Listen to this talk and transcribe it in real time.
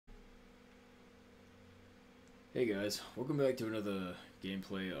Hey guys, welcome back to another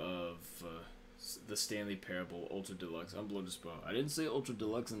gameplay of the Stanley Parable Ultra Deluxe. I'm Bloodspot. I didn't say Ultra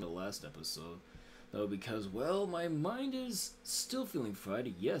Deluxe in the last episode, though, because, well, my mind is still feeling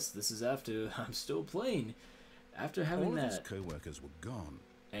fried. Yes, this is after I'm still playing, after having All of his that, co-workers were gone.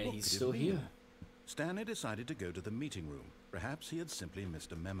 and What he's could it still mean? here. Stanley decided to go to the meeting room. Perhaps he had simply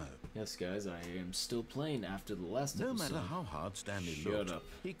missed a memo. Yes, guys, I am still playing after the last No episode. matter how hard Stanley Shut looked, up.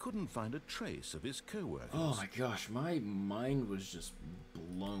 he couldn't find a trace of his co-workers. Oh my gosh, my mind was just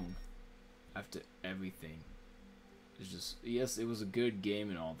blown after everything. It's just, yes, it was a good game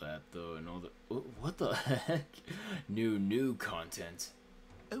and all that, though, and all the, what the heck? New content.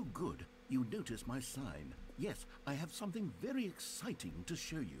 Oh, good. You noticed my sign. Yes, I have something very exciting to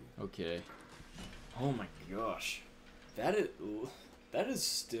show you. Okay. Oh my gosh. That is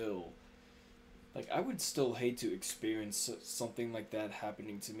still, like, I would still hate to experience something like that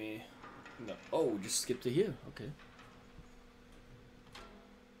happening to me. No. Oh, just skip to here. Okay.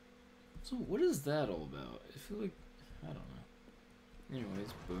 So what is that all about? I feel like, I don't know.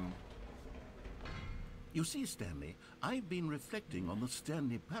 Anyways, boom. You see, Stanley, I've been reflecting on the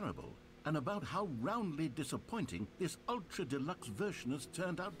Stanley Parable and about how roundly disappointing this ultra deluxe version has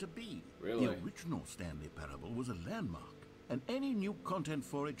turned out to be. Really? The original Stanley Parable was a landmark, and any new content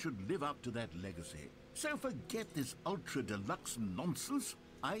for it should live up to that legacy. So forget this ultra deluxe nonsense.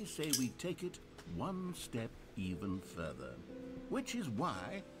 I say we take it one step even further. Which is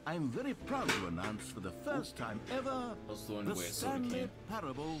why I'm very proud to announce for the first time ever the Stanley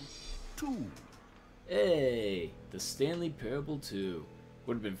Parable 2. Hey, the Stanley Parable 2.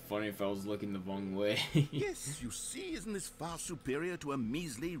 Would have been funny if I was looking the wrong way. Yes, you see, isn't this far superior to a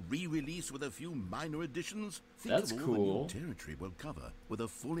measly re-release with a few minor additions? Think That's of all cool. the new territory we'll cover with a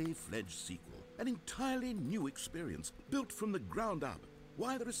fully fledged sequel. An entirely new experience, built from the ground up.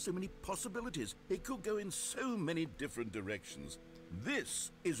 Why, there are so many possibilities. It could go in so many different directions. This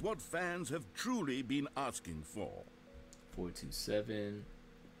is what fans have truly been asking for. 427.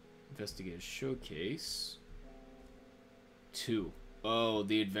 Investigator Showcase. 2. Oh,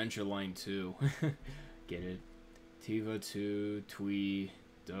 the Adventure Line 2. Get it? Tiva 2, Twee,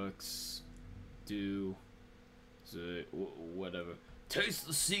 Ducks, Do, whatever. Taste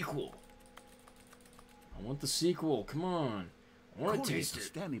the sequel! I want the sequel, come on. I want to Calling taste it it.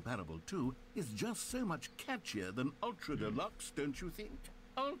 Stanley Parable 2 is just so much catchier than Ultra Deluxe, don't you think?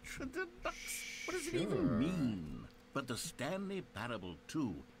 Ultra Deluxe? What does it Sure. even mean? But the Stanley Parable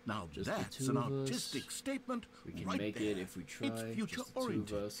 2, now Just the that's two an of us. artistic statement We can right make there. it if we try. It's Just the two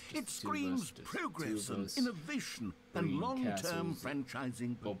future-oriented. of us, just It the two of us, screams just the two progress of and us. innovation and Building long-term castles.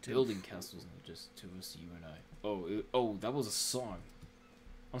 franchising Oh, potential. building castles, not just two of us, you and I. Oh, that was a song.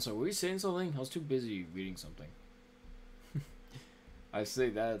 I'm sorry, were you saying something? I was too busy reading something. I say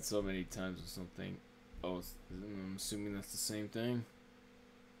that so many times or something. Oh, I'm assuming that's the same thing.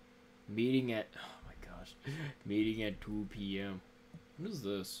 Meeting at, oh my gosh, meeting at 2 p.m. What is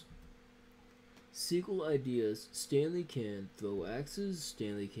this? Sequel ideas. Stanley can throw axes.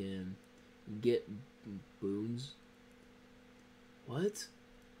 Stanley can get boons. What?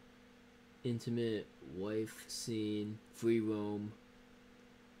 Intimate wife scene. Free roam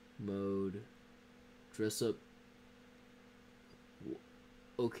mode. Dress up.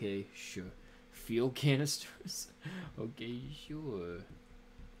 Okay, sure. Fuel canisters. Okay, sure.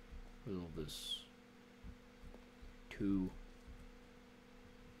 What is all this? 2.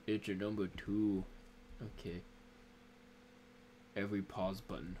 It's a number 2. Okay. Every pause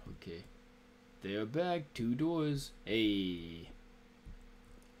button. Okay. They are back. 2 doors. Hey.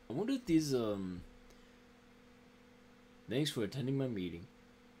 I wonder if these, Thanks for attending my meeting.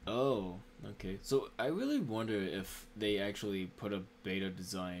 Oh, okay. So I really wonder if they actually put a beta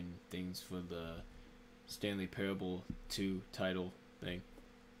design things for the Stanley Parable 2 title thing.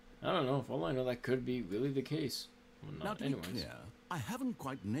 I don't know. For all I know, that could be really the case. Well, Now, not to anyways. be clear, I haven't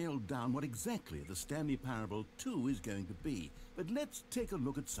quite nailed down what exactly the Stanley Parable 2 is going to be, but let's take a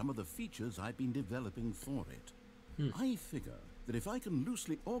look at some of the features I've been developing for it. I figure that if I can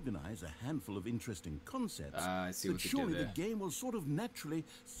loosely organize a handful of interesting concepts, I see that what you did surely the there. game will sort of naturally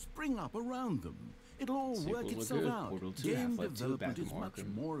spring up around them. It'll all Sequel work look itself good. out. Portal 2, Game Half-Life 2, development Back to is much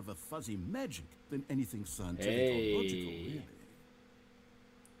Arkham. more of a fuzzy magic than anything scientific or logical, Hey. really.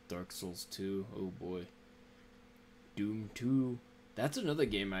 Dark Souls 2. Oh boy. Doom 2. That's another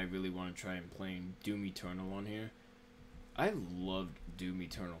game I really want to try and playing. Doom Eternal on here. I loved Doom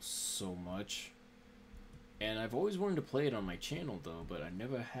Eternal so much. And I've always wanted to play it on my channel though, but I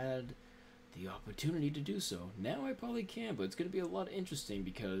never had the opportunity to do so. Now I probably can, but it's going to be a lot interesting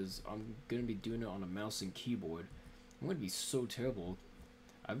because I'm going to be doing it on a mouse and keyboard. I'm going to be so terrible.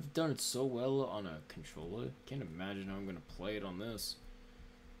 I've done it so well on a controller. Can't imagine how I'm gonna play it on this.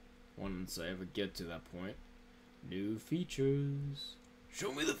 Once I ever get to that point. New features.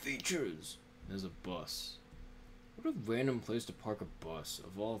 Show me the features. There's a bus. What a random place to park a bus,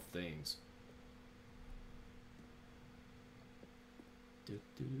 of all things.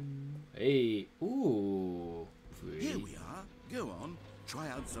 Hey, ooh. Pretty. Here we are. Go on. Try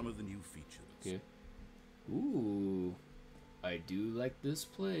out some of the new features. Okay. Ooh. I do like this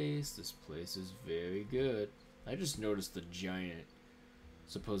place. This place is very good. I just noticed the giant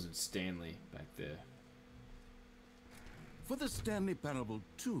supposed Stanley back there. For the Stanley Parable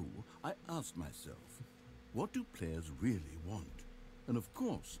 2, I asked myself, what do players really want? And of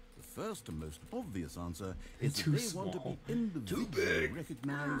course, the first and most obvious answer is that they want to be individually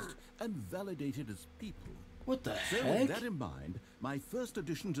recognized and validated as people. What the So heck? with that in mind, my first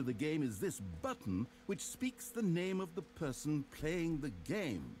addition to the game is this button which speaks the name of the person playing the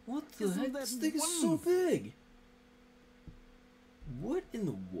game. What the Isn't heck? that This thing is so wonderful? big. What in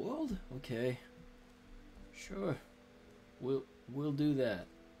the world? Okay. Sure. We'll do that.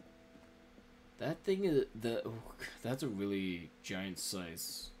 That thing is that's a really giant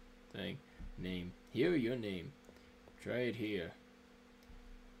size thing. Name. Here, your name. Try it here.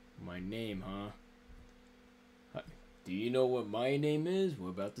 My name, huh? Do you know what my name is? We're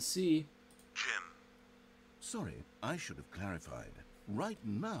about to see. Jim. Sorry, I should have clarified. Right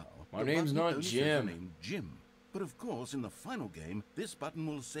now, My the name's button not only says Jim. the name Jim. But of course, in the final game, this button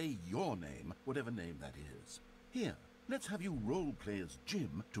will say your name, whatever name that is. Here, let's have you role play as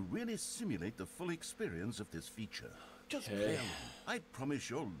Jim to really simulate the full experience of this feature. Just Okay. play along. I promise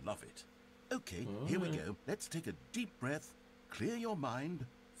you'll love it. Okay, here we go. Let's take a deep breath, clear your mind,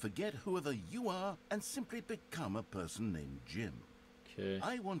 forget whoever you are, and simply become a person named Jim. Okay.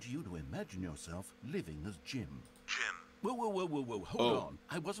 I want you to imagine yourself living as Jim. Jim. Whoa, hold on.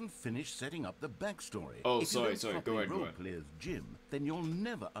 I wasn't finished setting up the backstory. Oh, If sorry, you don't go ahead, go properly ahead. roleplay as Jim, then you'll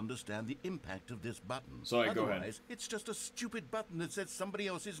never understand the impact of this button. Sorry, go ahead. Otherwise, it's just a stupid button that says somebody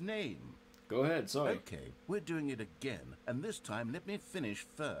else's name. Go ahead, sorry. Okay, we're doing it again, and this time let me finish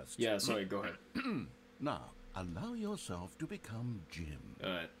first. Yeah, sorry, go ahead. Now, allow yourself to become Jim.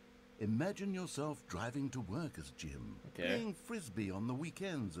 Alright. Imagine yourself driving to work as Jim, Okay. playing frisbee on the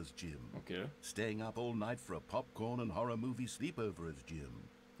weekends as Jim, Okay. staying up all night for a popcorn and horror movie sleepover as Jim,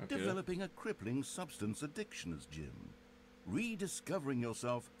 Okay. developing a crippling substance addiction as Jim, rediscovering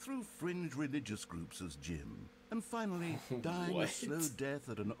yourself through fringe religious groups as Jim, and finally dying a What? slow death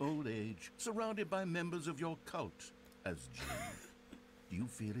at an old age, surrounded by members of your cult as Jim. Do you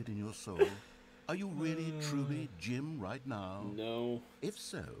feel it in your soul? Are you really, truly Jim right now? No. If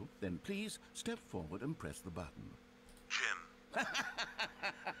so, then please step forward and press the button. Jim.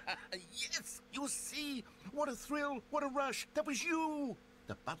 Yes! You see? What a thrill! What a rush! That was you!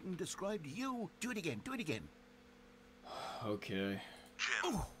 The button described you. Do it again, do it again. Okay.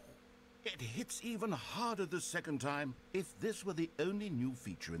 Jim. Ooh, it hits even harder the second time. If this were the only new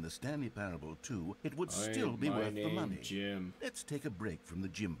feature in the Stanley Parable 2, it would still be my worth the name, money. Jim. Let's take a break from the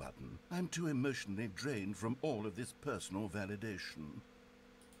Jim button. I'm too emotionally drained from all of this personal validation.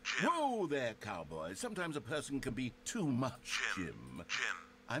 Whoa there, cowboy. Sometimes a person can be too much, Jim. Jim.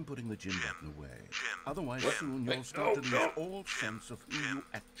 I'm putting the Jim button away. Jim. Otherwise, Jim. soon Wait, you'll start to no, lose no. all sense of who you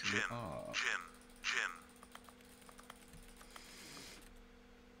actually Jim. are. Jim.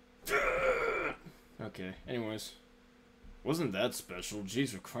 Jim. Okay, anyways. Wasn't that special? Jeez,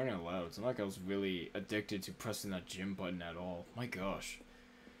 for crying out loud. It's not like I was really addicted to pressing that Jim button at all. My gosh.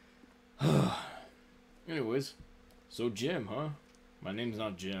 Anyways. So Jim, huh? My name's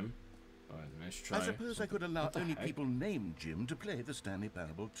not Jim. But nice try. I suppose I could allow What the only heck? people named Jim to play the Stanley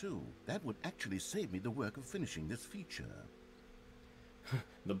Parable 2. That would actually save me the work of finishing this feature.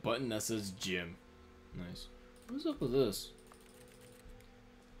 The button that says Jim. Nice. What's up with this?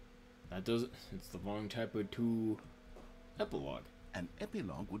 That doesn't... It's the wrong type of 2 epilogue. An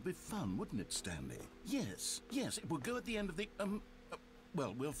epilogue would be fun, wouldn't it, Stanley? Yes, it would go at the end of the,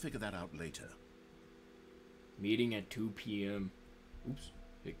 well, we'll figure that out later. Meeting at 2 p.m. Oops.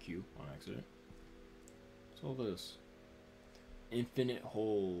 Hit Q on accident. What's all this? Infinite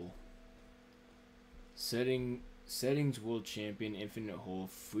Hole. Settings World Champion, Infinite Hole,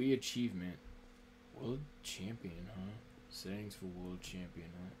 free achievement. World Champion, huh? Settings for World Champion,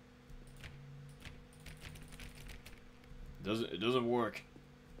 huh? It doesn't work.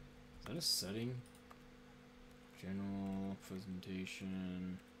 Is that a setting? General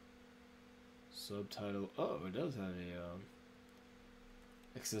presentation. Subtitle. Oh, it does have a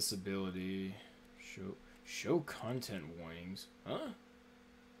accessibility. Show content warnings. Huh?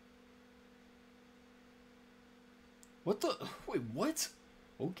 What the? Wait, what?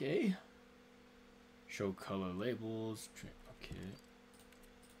 Okay. Show color labels. Okay.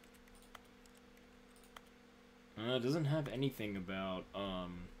 It doesn't have anything about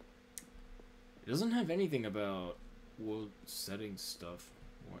It doesn't have anything about world setting stuff,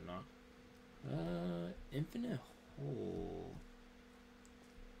 whatnot. Infinite hole.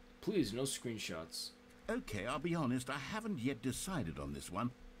 Please, no screenshots. Okay, I'll be honest, I haven't yet decided on this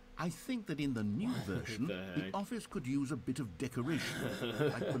one. I think that in the new version, the office could use a bit of decoration,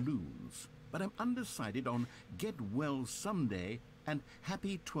 like balloons. But I'm undecided on Get Well Someday and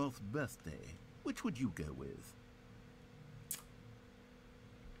Happy 12th Birthday. Which would you go with?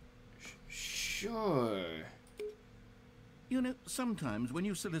 Sure. You know, sometimes when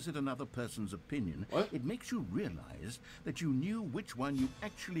you solicit another person's opinion, it makes you realize that you knew which one you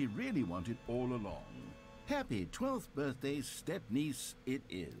actually really wanted all along. Happy 12th birthday, step-niece, it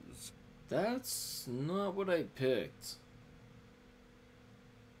is. That's not what I picked.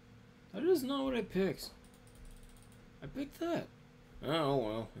 That is not what I picked. I picked that. Oh,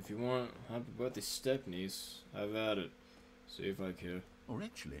 well, if you want happy birthday, step-niece, have at it. See if I care. Or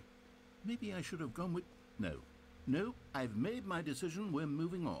actually, maybe I should have gone with... No, I've made my decision. We're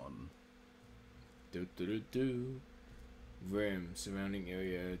moving on. Rim, surrounding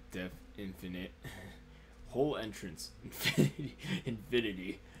area, depth, infinite. Whole entrance,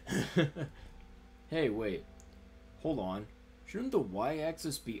 infinity. Hey, wait. Hold on. Shouldn't the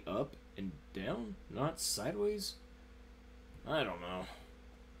y-axis be up and down, not sideways? I don't know.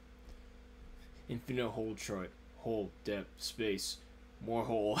 Infinite hole chart. Hole, depth, space. More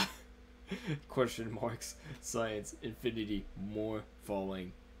hole. Question marks, science, infinity, more,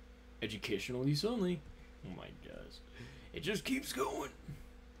 falling, educational use only. Oh my gosh. It just keeps going.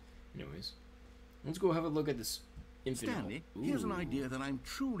 Anyways, let's go have a look at this infinite. Stanley, here's an idea that I'm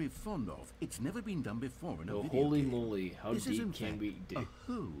truly fond of. It's never been done before in a video holy game. moly, how this deep is can we dig? A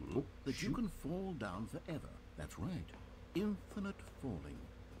hole that you can fall down forever. That's right. Infinite falling.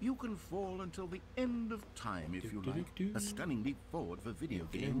 You can fall until the end of time if you like. A stunning leap forward for video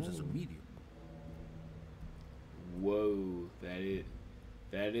games as a medium. Whoa,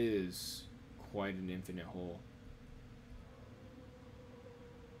 that is quite an infinite hole.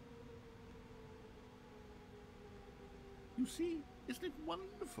 You see, isn't it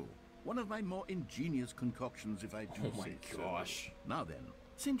wonderful? One of my more ingenious concoctions, if I do Oh my say gosh. So. Now then,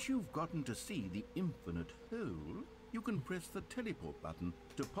 since you've gotten to see the infinite hole, you can press the teleport button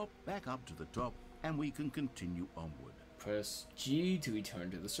to pop back up to the top, and we can continue onward. Press G to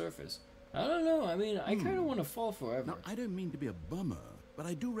return to the surface. I don't know, I mean, I kind of want to fall forever. Now, I don't mean to be a bummer, but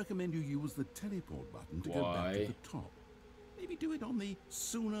I do recommend you use the teleport button to go back to the top. Maybe do it on the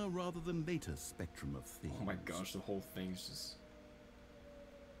sooner rather than later spectrum of things. Oh my gosh, the whole thing's just...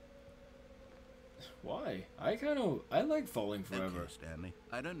 Why? I like falling forever. Okay, Stanley.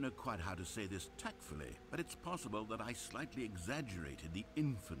 I don't know quite how to say this tactfully, but it's possible that I slightly exaggerated the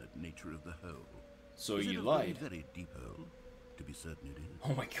infinite nature of the hole. So is you it a lied. Very, very deep hole? To be certain it is.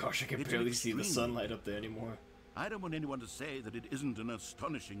 Oh my gosh, I can barely see the sunlight up there anymore. I don't want anyone to say that it isn't an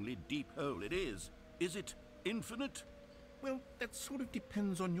astonishingly deep hole. It is. Is it infinite? Well, that sort of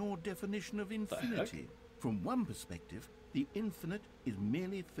depends on your definition of infinity. From one perspective, the infinite is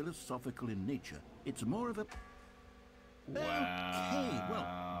merely philosophical in nature. It's more of a... Wow. Okay,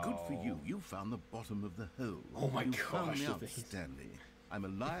 well, good for you. You found the bottom of the hole. Oh my you gosh, found me out, Stanley. I'm a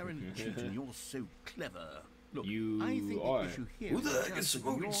liar and a cheat, and you're so clever. Look, you I think are. the issue here Who the is heck is just that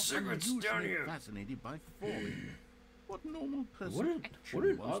smoking you're cigarettes down here? Fascinated by falling. What normal person What an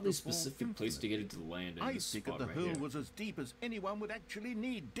actually wants oddly to fall specific place to get into the land in I this think spot the right hole here. was as deep as anyone would actually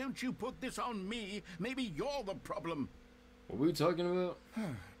need. Don't you put this on me. Maybe you're the problem. What were we talking about?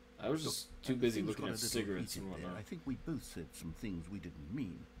 I was just too busy Things looking got a at little cigarettes heated and there. whatnot. I think we both said some things we didn't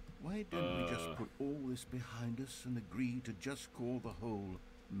mean. Why don't we just put all this behind us and agree to just call the hole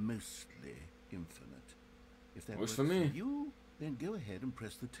mostly infinite? If that Works for me. You, then go ahead and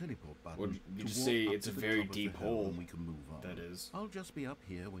press the teleport button. Or you to just walk say up it's to a the very top of the deep hole hole, and we can move on. that is. I'll just be up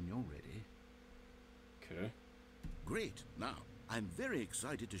here when you're ready. Okay. Great. Now, I'm very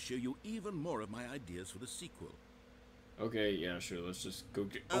excited to show you even more of my ideas for the sequel. Okay, yeah, sure. Let's just go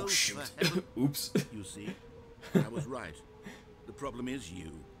get... Oh, Oh, shoot. for heaven- Oops. You see, I was right. The problem is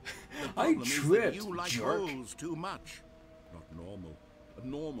you. The I problem is that tripped, you like jerk. holes too much. Not normal. A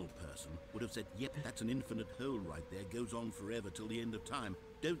normal person would have said, yep, that's an infinite hole right there. Goes on forever till the end of time.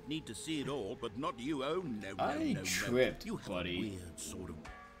 Don't need to see it all, but not you. Oh, no, no, I no, tripped, no. You have buddy. a weird sort of...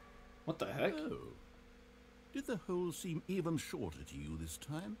 What the heck? Oh. Did the hole seem even shorter to you this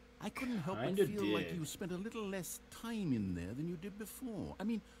time? I couldn't help but Kinda feel like did. you spent a little less time in there than you did before. I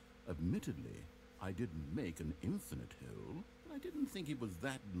mean, admittedly, I didn't make an infinite hole. I didn't think it was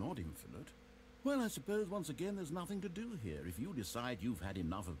that not infinite. Well, I suppose once again there's nothing to do here. If you decide you've had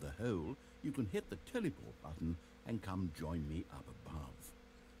enough of the hole, you can hit the teleport button and come join me up above.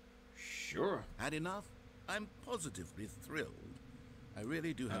 Sure. Had enough? I'm positively thrilled. I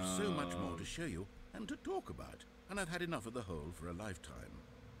really do have so much more to show you and to talk about, and I've had enough of the hole for a lifetime.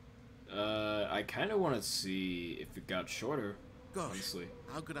 I kind of want to see if it got shorter. Gosh, honestly.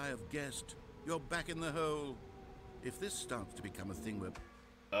 how could I have guessed? You're back in the hole. If this starts to become a thing where...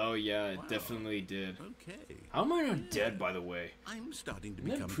 Oh yeah, it Wow. definitely did. Okay. How am I not dead, by the way? I'm starting to In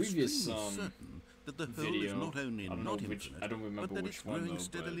that become previous, extremely certain that the hole video, is not only I don't know not which- infinite, I don't remember but that which it's one, growing though,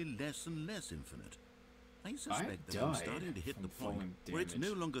 steadily less and less infinite. I I suspect that I'm died starting to hit from the point falling where it's no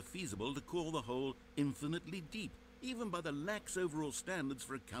damage. longer feasible to call the hole infinitely deep, even by the lax overall standards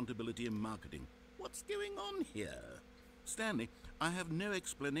for accountability and marketing. What's going on here? Stanley, I have no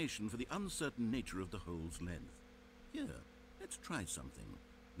explanation for the uncertain nature of the hole's length. Here, let's try something.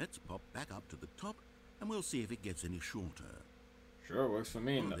 Let's pop back up to the top, and we'll see if it gets any shorter. Sure, works for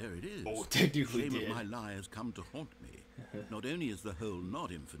me. Oh, there it is. Oh, technically Shame did. of my lie has come to haunt me. Not only is the hole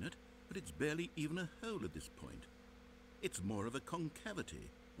not infinite, but it's barely even a hole at this point. It's more of a concavity,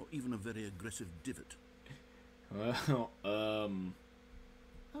 or even a very aggressive divot. Well,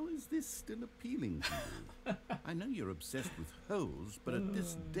 How is this still appealing to you? I know you're obsessed with holes, but at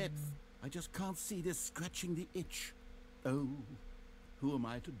this depth, I just can't see this scratching the itch. Oh, who am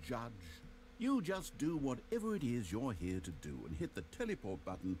I to judge? You just do whatever it is you're here to do and hit the teleport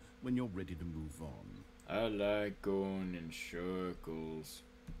button when you're ready to move on. I like going in circles.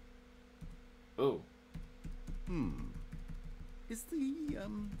 Oh, Is the,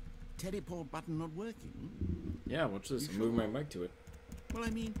 teleport button not working? yeah, watch this. You I'm moving my sure? mic to it. Well, I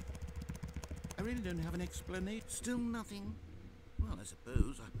mean, I really don't have an explanation. Still nothing. Well, I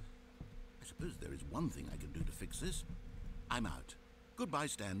suppose there is one thing I can do to fix this. I'm out. Goodbye,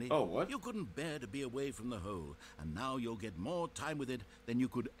 Stanley. Oh, what? You couldn't bear to be away from the hole, and now you'll get more time with it than you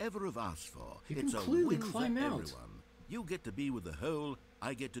could ever have asked for. You It's can a clearly win for climb out. everyone. You get to be with the hole.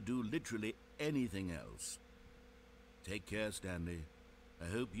 I get to do literally anything else. Take care, Stanley. I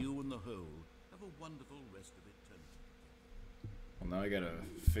hope you and the hole have a wonderful rest of eternity. Well, now I gotta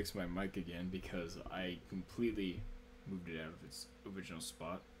fix my mic again because I completely moved it out of its original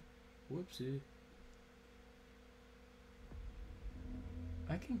spot. Whoopsie.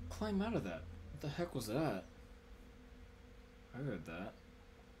 I can climb out of that. What the heck was that? I heard that.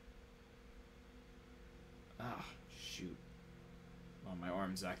 Ah, shoot. Oh, my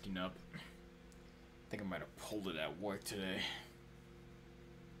arm's acting up. I think I might have pulled it at work today.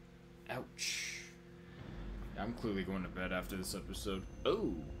 Ouch. I'm clearly going to bed after this episode.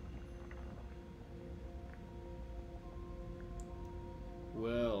 Oh!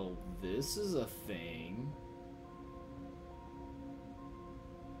 Well, this is a thing.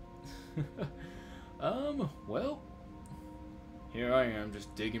 Well, here I am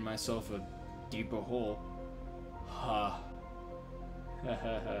just digging myself a deeper hole. Ha.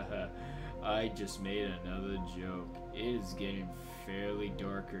 I just made another joke. It is getting fairly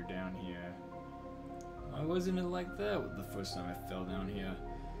darker down here. Why wasn't it like that the first time I fell down here?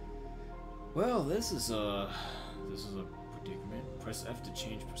 Well, this is a predicament. Press F to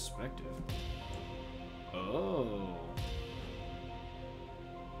change perspective. Oh.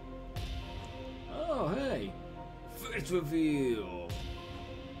 Oh, hey. Face reveal.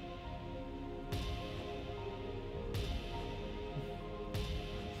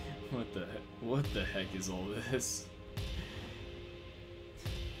 What the heck is all this?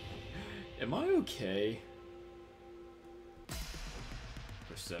 Am I okay?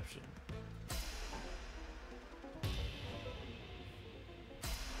 Perception.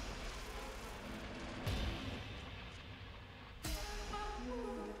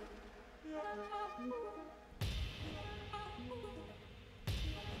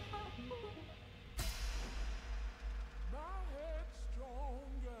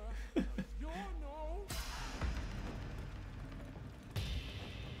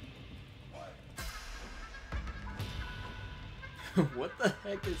 What the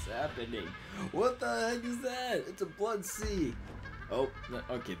heck is happening? What the heck is that? It's a blood sea. Oh,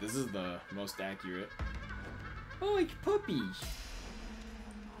 okay, this is the most accurate. Oh, it's puppies.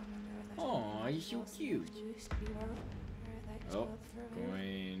 Oh, he's so cute. Oh,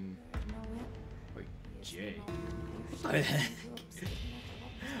 going... Wait, Jay. What the heck?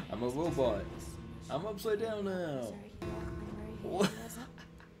 I'm a robot. I'm upside down now. What?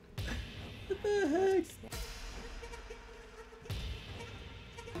 What the heck?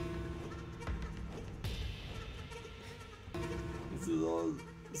 This is all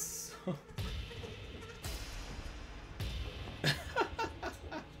so...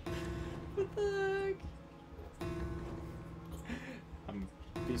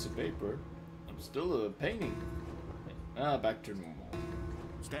 piece of paper. I'm still a painting. Ah, back to normal.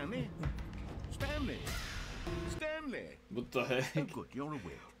 Stanley? Stanley? Stanley! What the heck? Oh, good, you're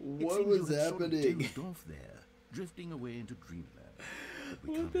awake. What was you had happening? Sort of dozed off there, drifting away into dreamland. But we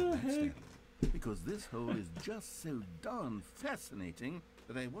What can't the let that, heck? Stanley, because this hole is just so darn fascinating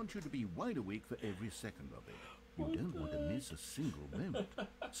that I want you to be wide awake for every second of it. You don't want to miss a single moment.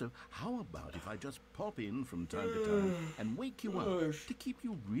 So how about if I just pop in from time to time and wake you up to keep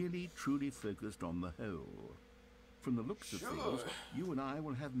you really, truly focused on the hole? From the looks of things, you and I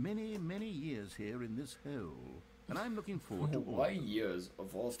will have many, many years here in this hole. And I'm looking forward to all Why of them. years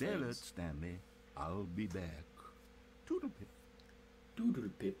of all Stay alert, things? Stanley. I'll be back. Toodle-pip. Doodle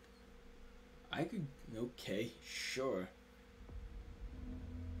pip. I could. Okay, sure.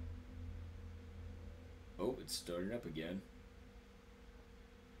 Oh, it's starting up again.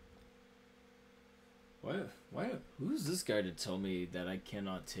 Why? Who's this guy to tell me that I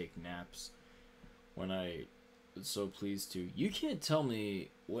cannot take naps when I was so pleased to? You can't tell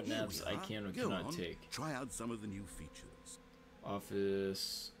me what Here naps we I are. can or Go cannot on. take. Try out some of the new features.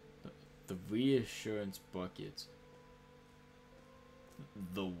 Office, the reassurance bucket.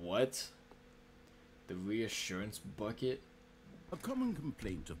 The what? The reassurance bucket? A common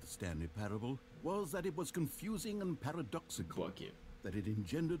complaint of the Stanley Parable was that it was confusing and paradoxical. Bucket. That it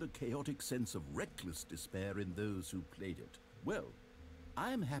engendered a chaotic sense of reckless despair in those who played it. Well,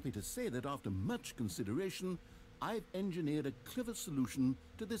 I'm happy to say that after much consideration, I've engineered a clever solution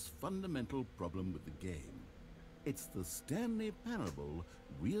to this fundamental problem with the game. It's the Stanley Parable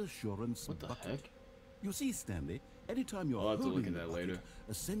Reassurance What the Bucket. heck? You see, Stanley, anytime you're I'll have to look holding at the that bucket, later.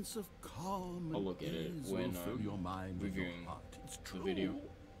 a sense of calm I'll and look at it ease when will fill I'm your mind and your reviewing heart. It's the true. video.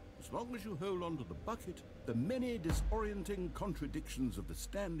 As long as you hold on to the bucket, the many disorienting contradictions of the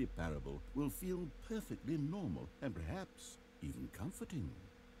Stanley Parable will feel perfectly normal and perhaps even comforting.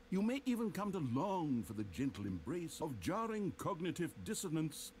 You may even come to long for the gentle embrace of jarring cognitive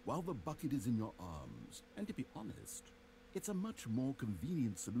dissonance while the bucket is in your arms. And to be honest, it's a much more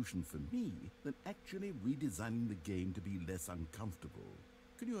convenient solution for me than actually redesigning the game to be less uncomfortable.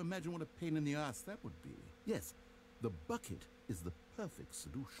 Can you imagine what a pain in the ass that would be? Yes, the bucket is the perfect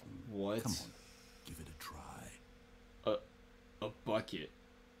solution. What? Come on, give it a try. A bucket.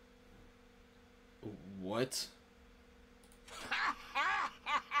 What?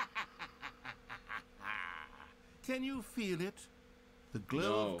 Can you feel it? The glow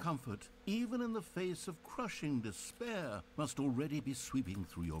No. of comfort, even in the face of crushing despair, must already be sweeping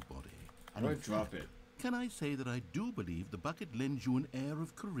through your body. How do I in drop fact, it? Can I say that I do believe the bucket lends you an air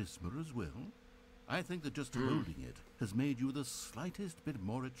of charisma as well? I think that just holding it has made you the slightest bit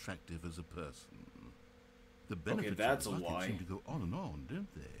more attractive as a person. The benefits that's of a the bucket lie. seem to go on and on,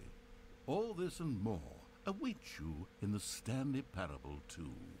 don't they? All this and more await you in the Stanley Parable 2.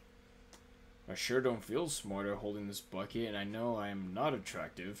 I sure don't feel smarter holding this bucket, and I know I am not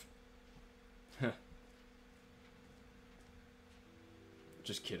attractive.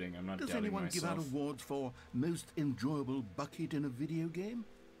 Just kidding, I'm not Does doubting anyone myself. give out awards for most enjoyable bucket in a video game?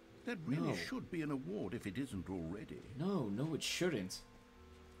 That really No. should be an award if it isn't already. No, it shouldn't.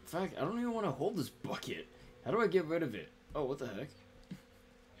 In fact, I don't even want to hold this bucket. How do I get rid of it? Oh, what the heck?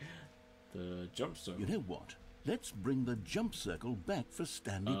 The jump zone. You know what? Let's bring the jump circle back for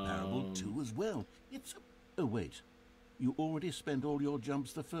Stanley Parable 2 as well. It's a... Oh, wait. You already spent all your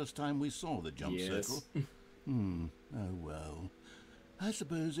jumps the first time we saw the jump Yes. circle? Oh, well. I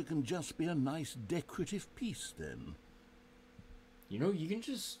suppose it can just be a nice decorative piece, then. You know, you can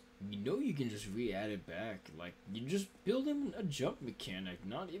just re-add it back. Like, you just build in a jump mechanic.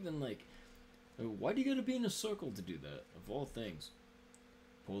 Not even like, why do you gotta be in a circle to do that? Of all things.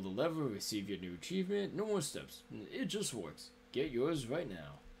 Pull the lever, receive your new achievement. No more steps. It just works. Get yours right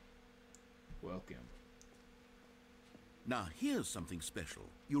now. Welcome. Now, here's something special.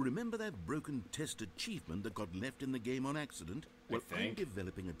 You remember that broken test achievement that got left in the game on accident? I Well, I'm think.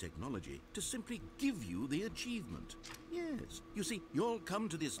 developing a technology to simply give you the achievement. Yes. You see, you'll come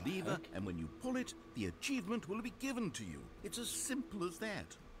to this lever, heck? and when you pull it, the achievement will be given to you. It's as simple as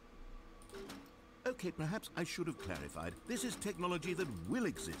that. Okay, perhaps I should have clarified. This is technology that will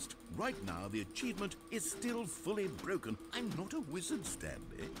exist. Right now, the achievement is still fully broken. I'm not a wizard,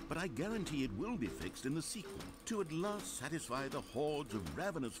 Stanley, but I guarantee it will be fixed in the sequel to at last satisfy the hordes of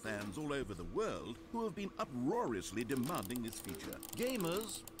ravenous fans all over the world who have been uproariously demanding this feature.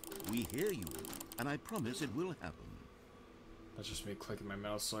 Gamers, we hear you, and I promise it will happen. That's just me clicking my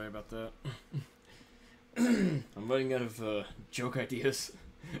mouse. Sorry about that. I'm running out of joke ideas.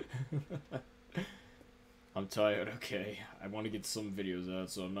 I'm tired, okay. I want to get some videos out,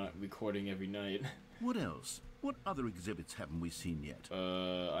 so I'm not recording every night. What else? What other exhibits haven't we seen yet?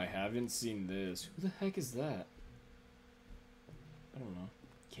 I haven't seen this. Who the heck is that? I don't know.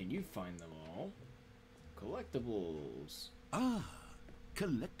 Can you find them all? Collectibles. Ah,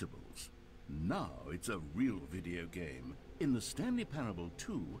 collectibles. Now it's a real video game. In the Stanley Parable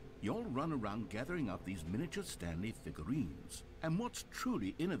 2, you'll run around gathering up these miniature Stanley figurines. And what's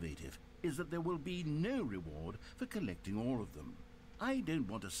truly innovative is that there will be no reward for collecting all of them. I don't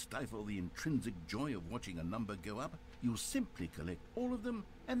want to stifle the intrinsic joy of watching a number go up. You simply collect all of them,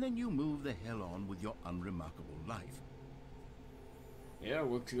 and then you move the hell on with your unremarkable life. Yeah,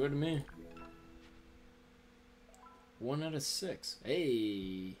 works good to me. 1 out of 6.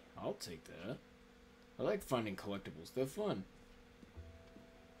 Hey, I'll take that. I like finding collectibles. They're fun.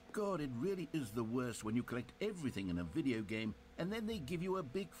 God, it really is the worst when you collect everything in a video game and then they give you a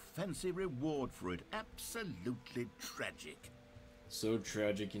big fancy reward for it. Absolutely tragic. So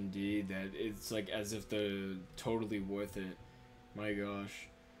tragic indeed that it's like as if they're totally worth it. My gosh.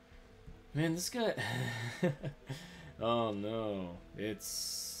 Man, this guy... Oh no. It's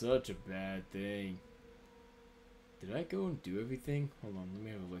such a bad thing. Did I go and do everything? Hold on, let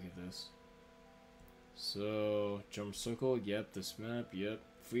me have a look at this. So, jump circle, yep. This map, yep.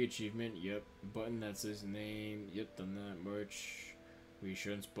 Free achievement, yep. Button that says name, yep, done that. Merch.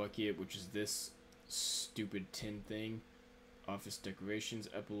 Reassurance bucket, which is this stupid tin thing. Office decorations,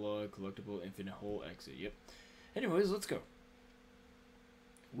 epilogue, collectible, infinite hole, exit, yep. Anyways, let's go.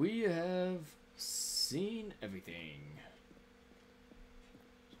 We have seen everything.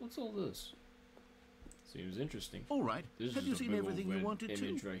 So what's all this? Seems interesting. All right. This Have is you a seen big everything old you red wanted to?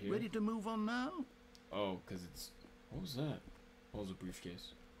 image right here. Ready to move on now? Oh, because it's... What was that? What was a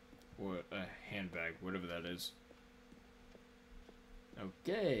briefcase? Or a handbag, whatever that is.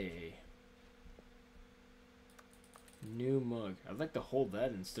 Okay. New mug. I'd like to hold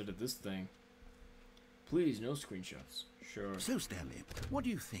that instead of this thing. Please, no screenshots. Sure. So, Stanley, what do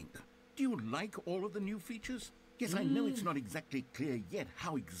you think? Do you like all of the new features? Yes, I know it's not exactly clear yet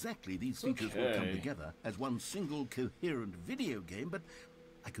how exactly these features will come okay. together as one single coherent video game, but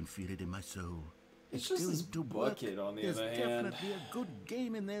I can feel it in my soul. It's just going this to work. bucket on the There's other hand. definitely a good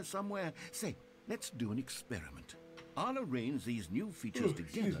game in there somewhere. Say, let's do an experiment. I'll arrange these new features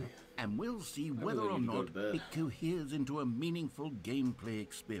together, and we'll see whether really or need to go not to bed. it coheres into a meaningful gameplay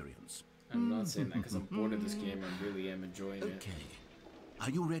experience. I'm not saying that because I'm bored of this game. I really am enjoying it. Okay.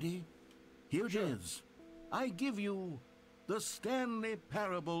 Are you ready? Here it is. I give you the Stanley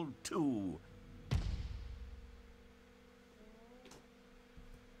Parable 2.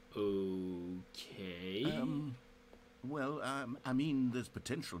 Okay. I mean, there's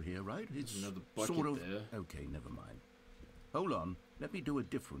potential here, right? It's There's another bucket sort of... there. Okay, never mind. Hold on. Let me do a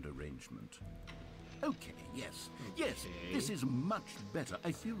different arrangement. Okay, yes. Yes, Okay. this is much better.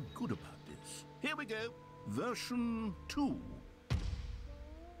 I feel good about this. Here we go. Version 2.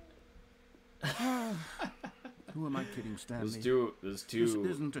 Who am I kidding, Stanley? There's This two.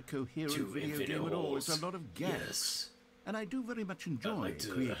 isn't a coherent two video infinite game at all. It's holes. a lot of gags. Yes. And I do very much enjoy like to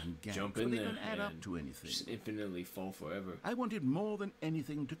creating gags, jump but in they there don't add up and to anything. Just infinitely fall forever. I wanted more than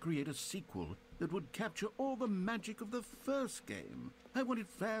anything to create a sequel that would capture all the magic of the first game. I wanted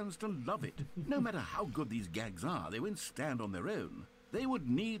fans to love it. No matter how good these gags are, they won't stand on their own. They would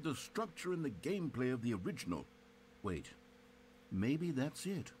need the structure and the gameplay of the original. Wait, maybe that's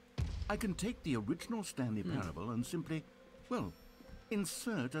it. I can take the original Stanley Parable and simply, well,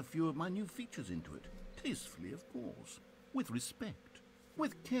 insert a few of my new features into it. Tastefully, of course. With respect.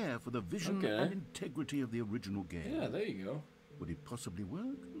 With care for the vision Okay. and integrity of the original game. Yeah, there you go. Would it possibly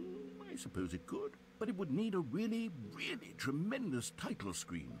work? I suppose it could. But it would need a really, really tremendous title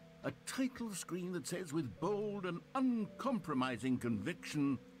screen. A title screen that says with bold and uncompromising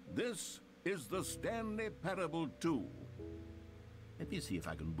conviction, "This is the Stanley Parable 2." Let me see if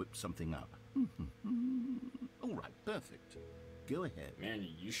I can whip something up. All right, perfect. Go ahead. Man,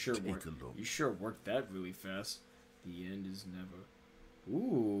 you sure Take worked. a look. You sure worked that really fast. The end is never.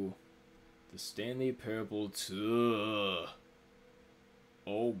 Ooh, the Stanley Parable 2.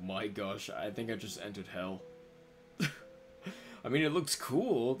 Oh my gosh, I think I just entered hell. I mean, it looks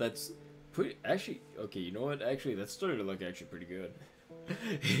cool. That's pretty. Actually, okay. You know what? Actually, that started to look actually pretty good.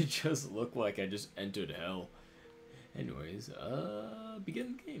 It just looked like I just entered hell. Anyways,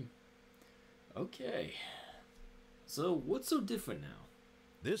 begin the game. Okay. So, what's so different now?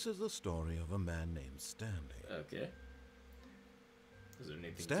 This is the story of a man named Stanley. Okay. Is there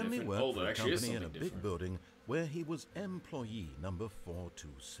anything Stanley different? worked Oh, for there a actually is company in a something big different. building where he was employee number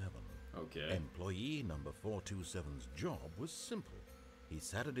 427. Okay. Employee number 427's job was simple. He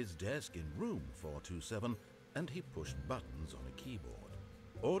sat at his desk in room 427 and he pushed buttons on a keyboard.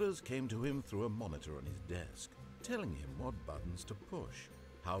 Orders came to him through a monitor on his desk, telling him what buttons to push,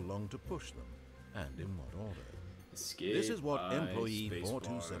 how long to push them, and in what order. Escape This is what by employee spacebar.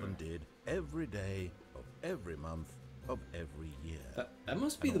 427 did every day of every month of every year. That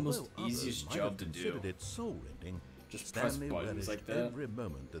must be And the most although others easiest might job have to do. considered it soul-rending, Just press Stanley buttons relished like that. every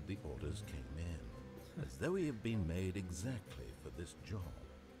moment that the orders came in, as though he had been made exactly for this job.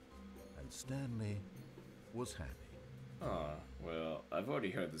 And Stanley was happy. Ah, well, I've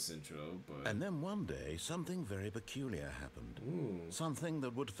already heard this intro, but... And then one day, something very peculiar happened. Ooh. Something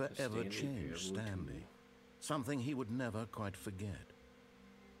that would forever Stanley change Parable Stanley. Something he would never quite forget.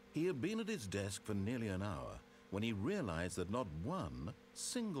 He had been at his desk for nearly an hour when he realized that not one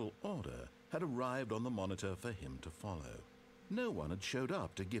single order had arrived on the monitor for him to follow. No one had showed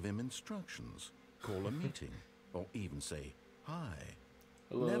up to give him instructions, call a meeting, or even say hi.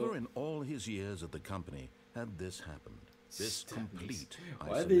 Hello. Never in all his years at the company had this happened. This Stepnies. complete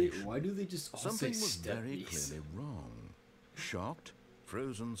Why isolation. Why do they just all Something say was very Stepnies? clearly wrong. Shocked,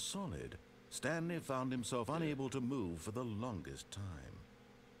 frozen solid, Stanley found himself unable to move for the longest time.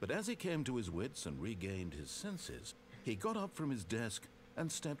 But as he came to his wits and regained his senses, he got up from his desk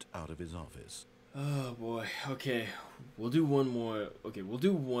and stepped out of his office. Oh boy. Okay, we'll do one more. Okay, we'll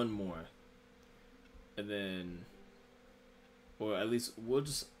do one more, and then, or at least we'll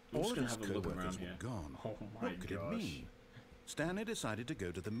just. I'm All just of gonna his have a look co-workers around were here. gone. Oh my What could it gosh. mean? Stanley decided to go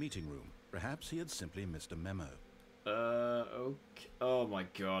to the meeting room. Perhaps he had simply missed a memo. Okay. Oh my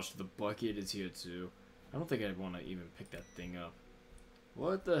gosh, the bucket is here too. I don't think I'd want to even pick that thing up.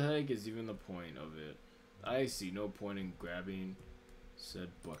 What the heck is even the point of it? I see no point in grabbing said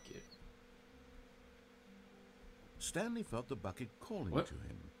bucket. Stanley felt the bucket calling What? to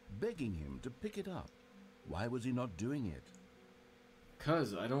him, begging him to pick it up. Why was he not doing it?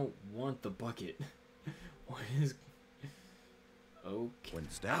 Cause I don't want the bucket. What is... Okay. When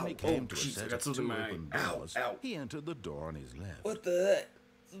Stanley Ow, came oh, to a jeez, I set got of something two in my open eye. Ow, doors, ow. he entered the door on his left. What the heck?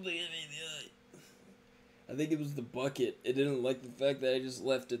 Something hit me in the eye. I think it was the bucket. It didn't like the fact that I just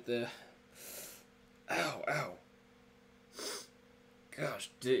left it there. Ow, ow. Gosh,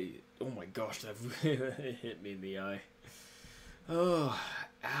 oh my gosh, that really hit me in the eye. Oh,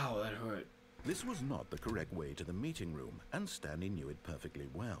 ow, that hurt. This was not the correct way to the meeting room, and Stanley knew it perfectly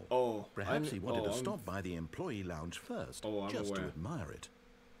well. Oh, Perhaps he wanted to I'm- stop by the employee lounge first, Oh, I'm just to aware. admire it.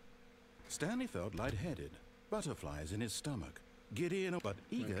 Stanley felt lightheaded, butterflies in his stomach, giddy but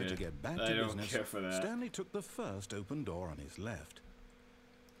eager Okay. to get back I to don't business. care for that. Stanley took the first open door on his left.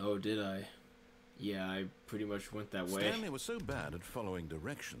 Oh, did I? Yeah, I pretty much went that way. Stanley was so bad at following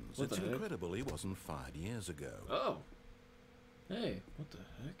directions, What it's the heck? incredible he wasn't fired years ago. Oh. Hey, what the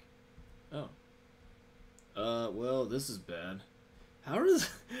heck? Oh. Well, this is bad. How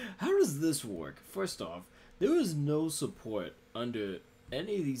does this work? First off, there is no support under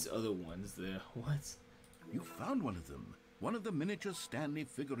any of these other ones there. What? You found one of them. One of the miniature Stanley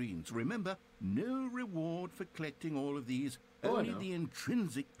figurines. Remember, no reward for collecting all of these. Oh, I Only know. the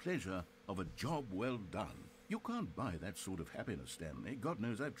intrinsic pleasure of a job well done. You can't buy that sort of happiness, Stanley. God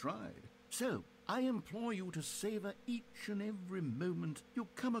knows I've tried. So, I implore you to savor each and every moment you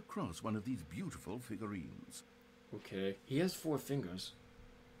come across one of these beautiful figurines. Okay. He has 4 fingers.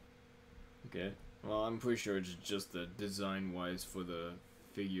 Okay. Well, I'm pretty sure it's just the design-wise for the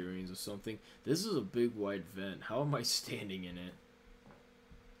figurines or something. This is a big wide vent. How am I standing in it?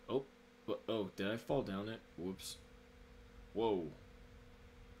 Oh. Oh, did I fall down it? Whoops. Whoa.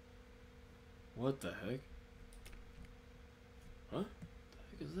 What the heck? Huh? What the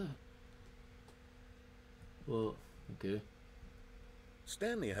heck is that? Well, okay.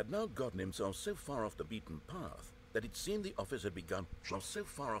 Stanley had now gotten himself so far off the beaten path that it seemed the office had begun. So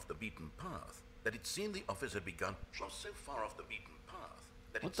far off the beaten path that it seemed the office had begun. So far off the beaten path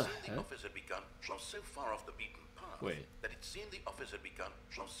that What it the seemed the heck? office had begun. So far off the beaten path. Wait. That it seemed the office had begun.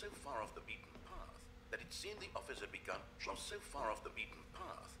 So far off the beaten path that it seemed the office had begun. So far off the beaten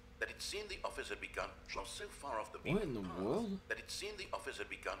path that it seemed the office had begun. So far off the beaten What in the path world? that it seemed the office had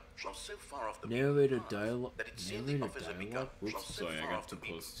begun. So far off the Narrator beaten path dialogue. that it seemed the Narrator office had begun. dialogue. Whoops. So Sorry, I far got off too the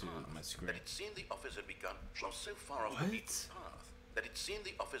close beaten to path my screen. that it seemed the office had begun. So far off What? the beaten path that it seemed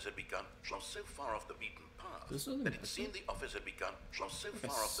the office had begun. So far off the beaten path There's nothing that it back seemed the office had begun. So I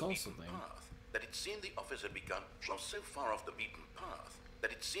far off the saw beaten something. path that it seemed the office had begun. So far off the beaten path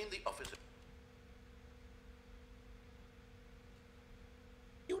that it seemed the office.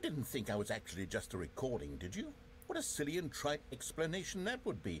 You didn't think I was actually just a recording, did you? What a silly and trite explanation that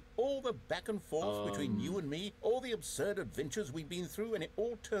would be. All the back and forth between you and me, all the absurd adventures we've been through, and it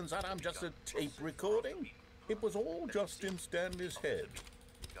all turns out I'm just a tape recording? It was all just in Stanley's head.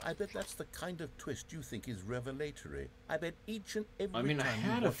 I bet that's the kind of twist you think is revelatory. I bet each and every I mean, I time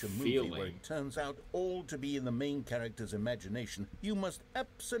had you a watch a movie where feeling. it turns out all to be in the main character's imagination, you must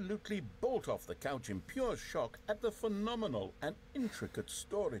absolutely bolt off the couch in pure shock at the phenomenal and intricate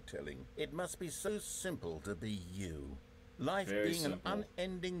storytelling. It must be so simple to be you. Life Very being simple. an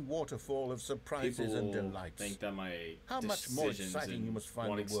unending waterfall of surprises and People delights. think that my How much more decisions exciting and you must find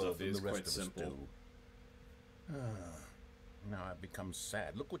wanting the world stuff than is the rest quite of us simple. do. Now I've become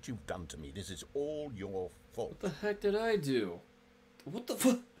sad. Look what you've done to me. This is all your fault. What the heck did I do? What the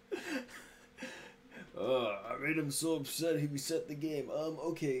fuck? I made him so upset he reset the game.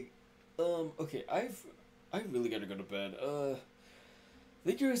 Okay. I really gotta go to bed.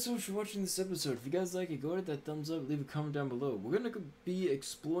 Thank you guys so much for watching this episode. If you guys like it, go ahead that thumbs up, leave a comment down below. We're gonna be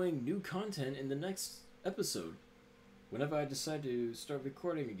exploring new content in the next episode, whenever I decide to start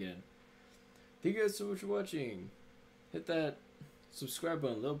recording again. Thank you guys so much for watching. Hit that subscribe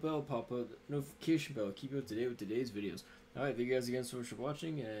button, little bell pop up, notification bell, keep you up to date with today's videos. Alright, thank you guys again so much for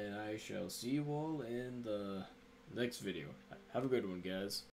watching, and I shall see you all in the next video. Have a good one, guys.